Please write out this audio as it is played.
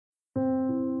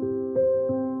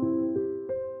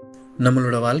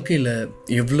நம்மளோட வாழ்க்கையில்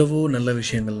எவ்வளவோ நல்ல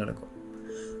விஷயங்கள் நடக்கும்.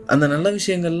 அந்த நல்ல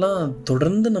விஷயங்கள்லாம்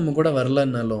தொடர்ந்து நம்ம கூட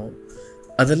வரலன்னாலும்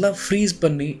அதெல்லாம் ஃப்ரீஸ்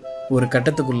பண்ணி ஒரு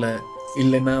கட்டத்துக்குள்ளே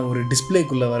இல்லைன்னா ஒரு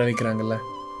டிஸ்பிளேக்குள்ளே வர வைக்கிறாங்கல்ல,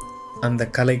 அந்த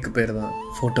கலைக்கு பேர் தான்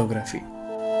ஃபோட்டோகிராஃபி.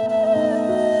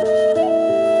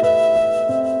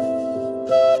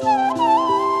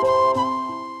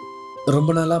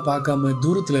 ரொம்ப நாளாக பார்க்காம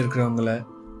தூரத்தில் இருக்கிறவங்கள,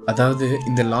 அதாவது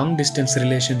இந்த லாங் டிஸ்டன்ஸ்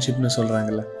ரிலேஷன்ஷிப்னு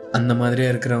சொல்கிறாங்கல்ல, அந்த மாதிரியே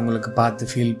இருக்கிறவங்களுக்கு பார்த்து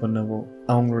ஃபீல் பண்ணவோ,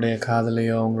 அவங்களுடைய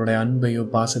காதலையோ அவங்களுடைய அன்பையோ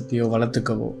பாசத்தையோ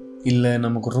வளர்த்துக்கவோ, இல்லை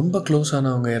நமக்கு ரொம்ப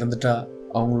க்ளோஸானவங்க இறந்துட்டா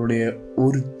அவங்களுடைய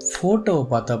ஒரு ஃபோட்டோவை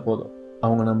பார்த்தா போதும்,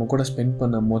 அவங்க நம்ம கூட ஸ்பெண்ட்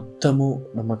பண்ண மொத்தமும்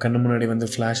நம்ம கண்ணு முன்னாடி வந்து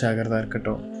ஃப்ளாஷ் ஆகிறதா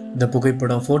இருக்கட்டும். இந்த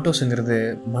புகைப்படம் ஃபோட்டோஸுங்கிறது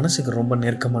மனசுக்கு ரொம்ப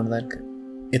நெருக்கமானதாக இருக்குது.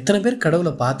 எத்தனை பேர்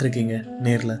கடவுளை பார்த்துருக்கீங்க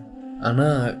நேரில்?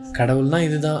 ஆனால் கடவுள்னால்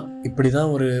இதுதான், இப்படி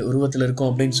தான் ஒரு உருவத்தில் இருக்கும்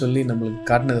அப்படின்னு சொல்லி நம்மளுக்கு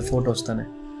காட்டினது ஃபோட்டோஸ் தானே.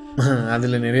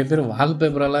 அதில் நிறைய பேர்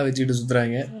வால்பேப்பரெல்லாம் வச்சுக்கிட்டு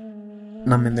சுற்றுறாங்க.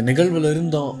 நம்ம இந்த நிகழ்வில்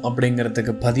இருந்தோம்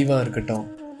அப்படிங்கிறதுக்கு பதிவாக இருக்கட்டும்,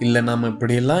 இல்லை நம்ம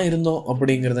இப்படியெல்லாம் இருந்தோம்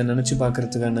அப்படிங்கிறத நினச்சி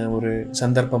பார்க்குறதுக்கான ஒரு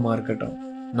சந்தர்ப்பமாக இருக்கட்டும்,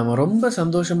 நம்ம ரொம்ப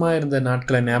சந்தோஷமாக இருந்த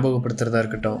நாட்களை ஞாபகப்படுத்துகிறதா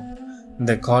இருக்கட்டும்,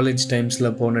 இந்த காலேஜ்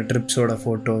டைம்ஸில் போன ட்ரிப்ஸோட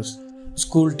ஃபோட்டோஸ்,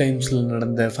 ஸ்கூல் டைம்ஸில்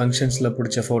நடந்த ஃபங்க்ஷன்ஸில்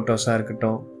பிடிச்ச ஃபோட்டோஸாக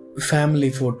இருக்கட்டும்,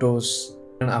 ஃபேமிலி ஃபோட்டோஸ்,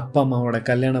 அப்பா அம்மாவோட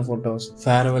கல்யாண ஃபோட்டோஸ்,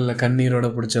 ஃபேர்வெல்ல கண்ணீரோட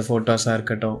பிடிச்ச ஃபோட்டோஸாக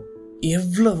இருக்கட்டும்,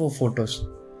 எவ்வளவோ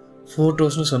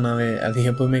ஃபோட்டோஸ்னு சொன்னாவே அது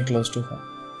எப்போவுமே க்ளோஸ் டு ஹார்ட்.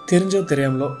 தெரிஞ்சோ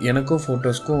தெரியாமலோ எனக்கும்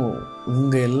ஃபோட்டோஸ்க்கும்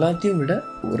உங்கள் எல்லாத்தையும் விட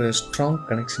ஒரு ஸ்ட்ராங்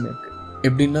கனெக்ஷன் இருக்குது.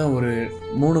 எப்படின்னா ஒரு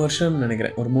 3 வருஷம்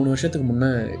நினைக்கிறேன், ஒரு 3 வருஷத்துக்கு முன்னே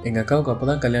எங்கள் அக்காவுக்கு அப்போ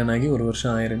தான் கல்யாணம் ஆகி 1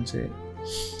 வருஷம் ஆயிருந்துச்சு.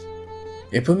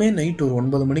 எப்போவுமே நைட் ஒரு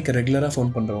 9 மணிக்கு ரெகுலராக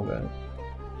ஃபோன் பண்ணுறவங்க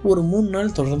ஒரு 3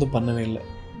 நாள் தொடர்ந்து பண்ணவே இல்லை.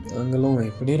 நாங்களும்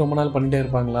எப்படி ரொம்ப நாள் பண்ணிகிட்டே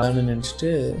இருப்பாங்களான்னு நினச்சிட்டு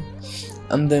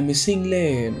அந்த மிஸ்ஸிங்லே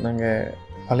நாங்கள்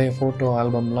பழைய ஃபோட்டோ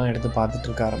ஆல்பம்லாம் எடுத்து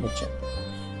பார்த்துட்ருக்க ஆரம்பித்தோம்.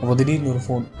 அப்போ திடீர்னு ஒரு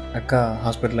ஃபோன், அக்கா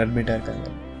ஹாஸ்பிட்டலில் அட்மிட் ஆகிருக்காங்க.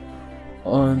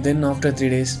 Then after 3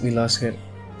 days we lost her.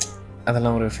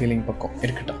 அதெல்லாம் ஒரு ஃபீலிங் பக்கம்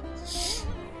இருக்கட்டும்.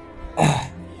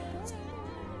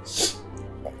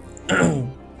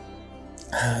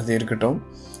 அது இருக்கட்டும்.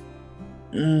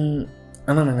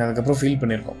 ஆனால் நாங்கள் அதுக்கப்புறம் ஃபீல்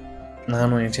பண்ணியிருக்கோம்,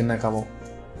 நானும் என் சின்ன அக்காவும்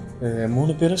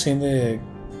 3 பேரும் சேர்ந்து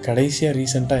கடைசியாக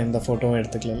ரீசெண்டாக எந்த ஃபோட்டோவும்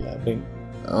எடுத்துக்கல அப்படின்னு.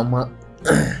 ஆமாம்,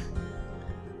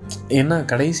 ஏன்னா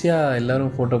கடைசியாக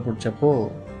எல்லோரும் ஃபோட்டோ பிடிச்சப்போ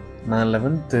நான்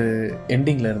 11th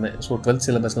எண்டிங்கில் இருந்தேன். ஸோ 12th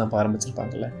சிலபஸ்லாம் இப்போ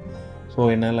ஆரம்பிச்சிருப்பாங்கல்ல, ஸோ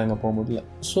என்னால் அங்கே போக முடியல.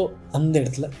 ஸோ அந்த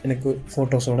இடத்துல எனக்கு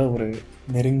ஃபோட்டோஸோட ஒரு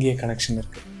நெருங்கிய கனெக்ஷன்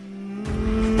இருக்குது.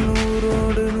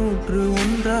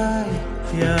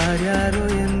 யார் யாரோ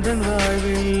எந்த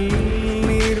வாழ்வில்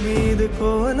நீர் மீது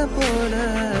கோல போல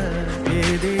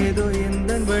ஏதேதோ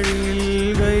எந்த வழியில்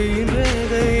கையில்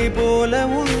வேகை போல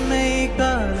உன்னை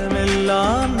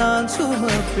காலமெல்லாம் நான்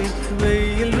சுமப்பேன்.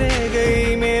 வெயில் வேகை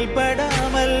மேல்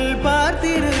படாமல்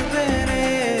பார்த்திருப்பேனே.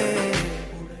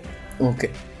 ஓகே,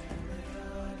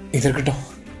 இது இருக்கட்டும்.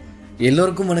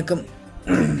 எல்லோருக்கும் வணக்கம்.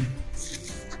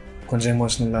 கொஞ்சம்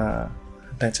எமோஷ்னலாக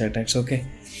அட்டாச் ஆகிட்டாச்சு. ஓகே,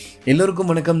 எல்லோருக்கும்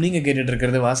வணக்கம். நீங்கள் கேட்டுட்டு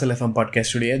இருக்கிறது வாசல் எஃப்எம்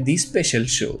பாட்காஸ்டுடைய தி ஸ்பெஷல்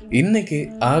ஷோ. இன்னைக்கு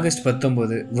ஆகஸ்ட்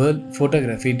 19 வேர்ல்ட்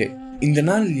ஃபோட்டோகிராஃபி டே. இந்த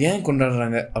நாள் ஏன்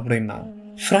கொண்டாடுறாங்க அப்படின்னா,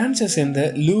 பிரான்ஸை சேர்ந்த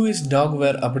லூயிஸ்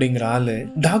டாக்வேர் அப்படிங்கிற ஆளு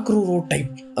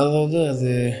டாக்ரூரோடைப், அதாவது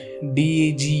அது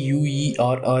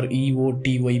DAGUERREOTYPEன்னு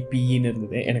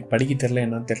இருந்தது, எனக்கு படிக்க தெரியல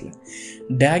என்னன்னு தெரியல.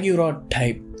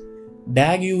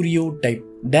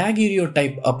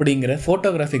 டாக்யூரியோடைப் அப்படிங்கிற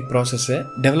ஃபோட்டோகிராஃபிக் ப்ராசஸை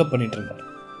டெவலப் பண்ணிட்டு இருந்தார்.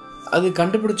 அது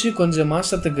கண்டுபிடிச்சி கொஞ்சம்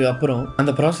மாதத்துக்கு அப்புறம்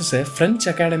அந்த ப்ராசஸை ஃப்ரெஞ்ச்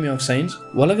அகாடமி ஆஃப் சயின்ஸ்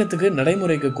உலகத்துக்கு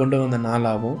நடைமுறைக்கு கொண்டு வந்த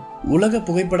நாளாகவும், உலக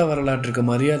புகைப்பட வரலாற்றுக்கு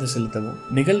மரியாதை செலுத்தவும்,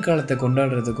 நிகழ்காலத்தை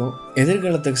கொண்டாடுறதுக்கும்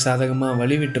எதிர்காலத்துக்கு சாதகமாக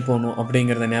வழிவிட்டு போகணும்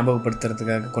அப்படிங்கிறத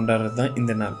ஞாபகப்படுத்துறதுக்காக கொண்டாடுறது தான்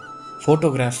இந்த நாள்.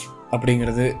 ஃபோட்டோகிராஃப்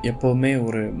அப்படிங்கிறது எப்போவுமே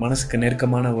ஒரு மனசுக்கு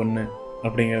நெருக்கமான ஒன்று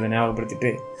அப்படிங்கிறத ஞாபகப்படுத்திட்டு,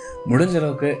 முடிஞ்ச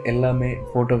அளவுக்கு எல்லாமே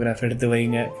ஃபோட்டோகிராஃப் எடுத்து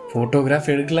வைங்க.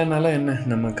 ஃபோட்டோகிராஃப் எடுக்கலனாலும் என்ன,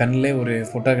 நம்ம கண்ணிலே ஒரு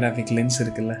ஃபோட்டோகிராஃபிக் லென்ஸ்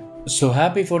இருக்குல்ல. ஸோ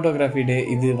ஹாப்பி ஃபோட்டோகிராஃபி டே.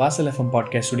 இது வாசல் எஃப்எம்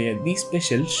பாட்காஸ்டுடைய தி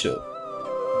ஸ்பெஷல் ஷோ.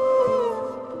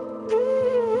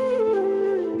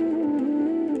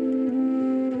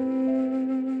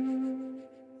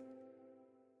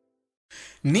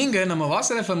 நீங்கள் நம்ம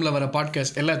வாசல் எஃப்எம்ல வர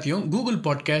பாட்காஸ்ட் எல்லாத்தையும் Google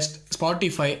podcast,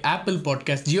 Spotify, Apple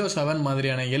podcast, Jio 7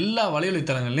 மாதிரியான எல்லா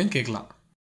வலையொலித்தளங்களையும் கேட்கலாம்.